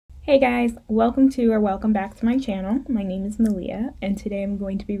Hey guys, welcome back to my channel. My name is Malia, and today I'm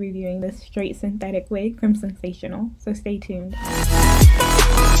going to be reviewing this straight synthetic wig from Sensationnel, so stay tuned.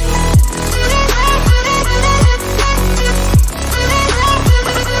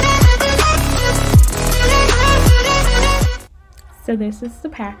 So this is the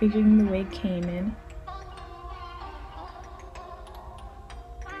packaging the wig came in.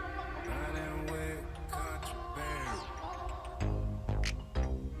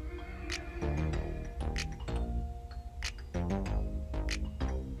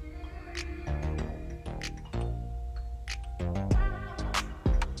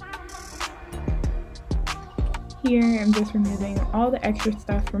 Here, I'm just removing all the extra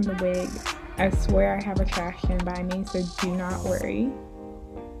stuff from the wig. I swear I have a trash can by me, so do not worry.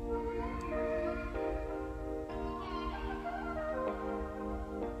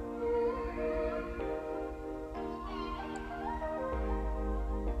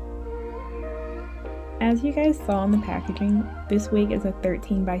 As you guys saw in the packaging, this wig is a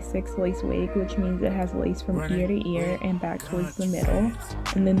 13x6 lace wig, which means it has lace from ear to ear and back towards the middle,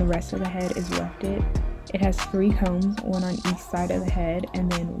 and then the rest of the head is wefted. It has 3 combs, one on each side of the head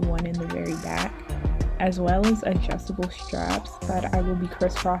and then one in the very back, as well as adjustable straps that I will be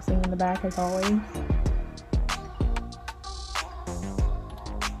crisscrossing in the back as always.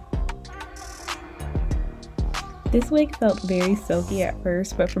 This wig felt very silky at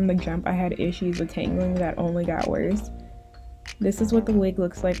first, but from the jump I had issues with tangling that only got worse. This is what the wig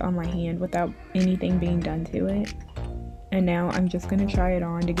looks like on my hand without anything being done to it. And now I'm just going to try it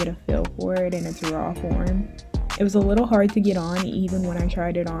on to get a feel for it in its raw form. It was a little hard to get on even when I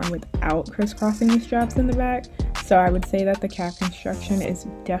tried it on without crisscrossing the straps in the back, so I would say that the cap construction is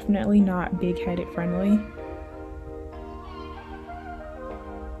definitely not big-headed friendly.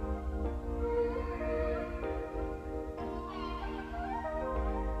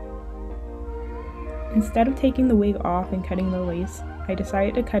 Instead of taking the wig off and cutting the lace, I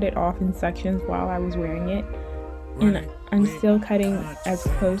decided to cut it off in sections while I was wearing it. And I'm still cutting as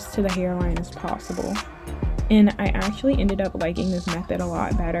close to the hairline as possible. And I actually ended up liking this method a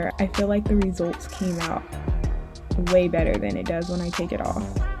lot better. I feel like the results came out way better than it does when I take it off.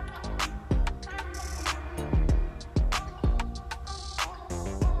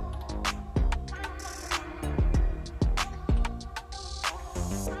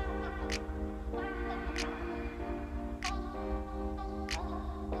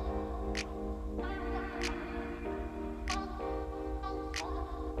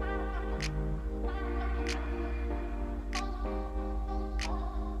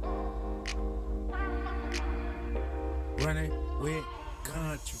 Running with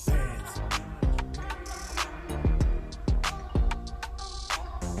contrabands.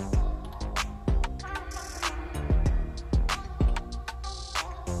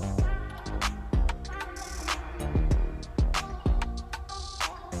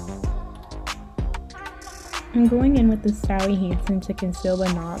 I'm going in with the Sally Hansen to conceal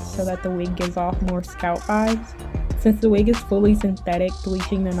the knots so that the wig gives off more scalp vibes. Since the wig is fully synthetic,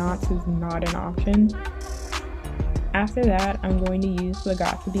 bleaching the knots is not an option. After that, I'm going to use the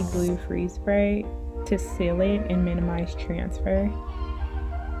Got2b Glue freeze spray to seal it and minimize transfer.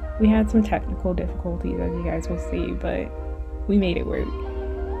 We had some technical difficulties, as you guys will see, but we made it work.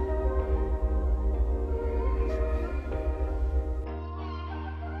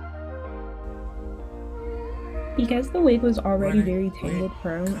 Because the wig was already very tangled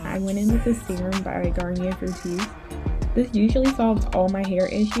prone, I went in with the Serum by Garnier Fructis. This usually solves all my hair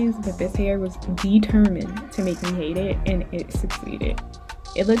issues, but this hair was determined to make me hate it, and it succeeded.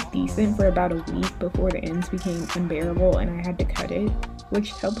 It looked decent for about a week before the ends became unbearable and I had to cut it,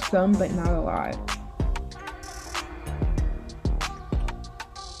 which helped some but not a lot.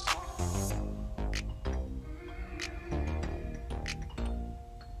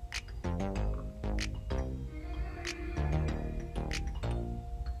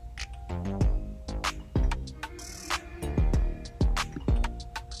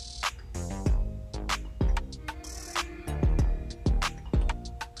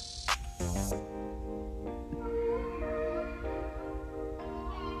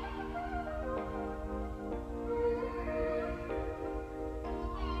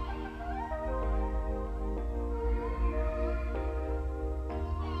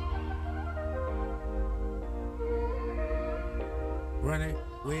 Running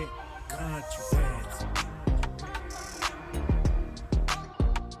with contrabands.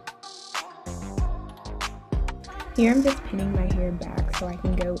 Here I'm just pinning my hair back so I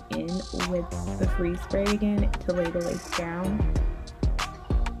can go in with the freeze spray again to lay the lace down.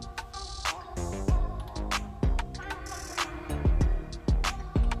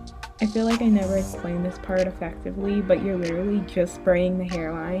 I feel like I never explained this part effectively, but you're literally just spraying the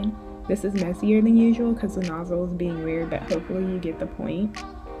hairline. This is messier than usual because the nozzle is being weird, but hopefully you get the point.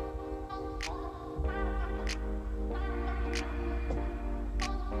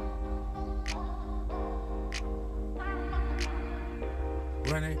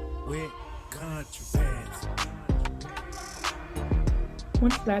 Running with contrabands.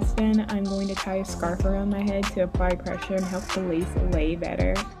 Once that's done, I'm going to tie a scarf around my head to apply pressure and help the lace lay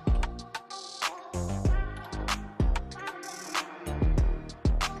better.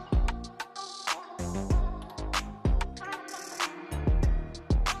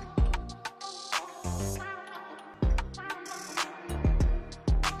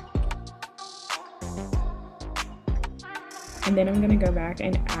 And then I'm gonna go back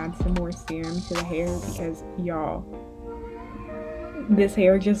and add some more serum to the hair because y'all, this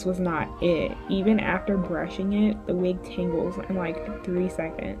hair just was not it. Even after brushing it, the wig tangles in like 3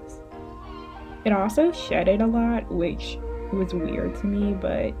 seconds. It also shedded a lot, which was weird to me,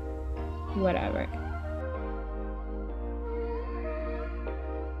 but whatever.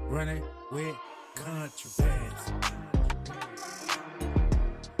 Running with contrabands.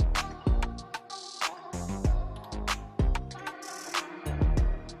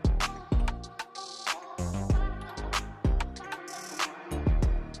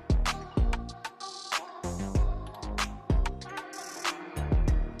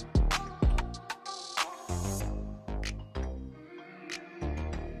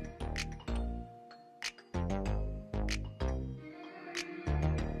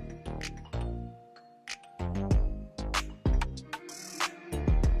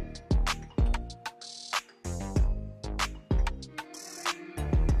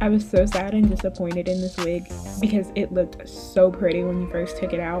 I was so sad and disappointed in this wig because it looked so pretty when you first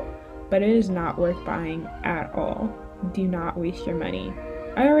took it out, but it is not worth buying at all. Do not waste your money.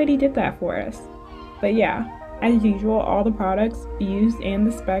 I already did that for us. But yeah, as usual, all the products used and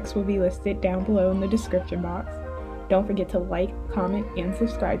the specs will be listed down below in the description box. Don't forget to like, comment, and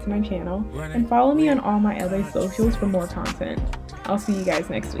subscribe to my channel, and follow me on all my other socials for more content. I'll see you guys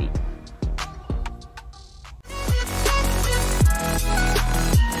next week.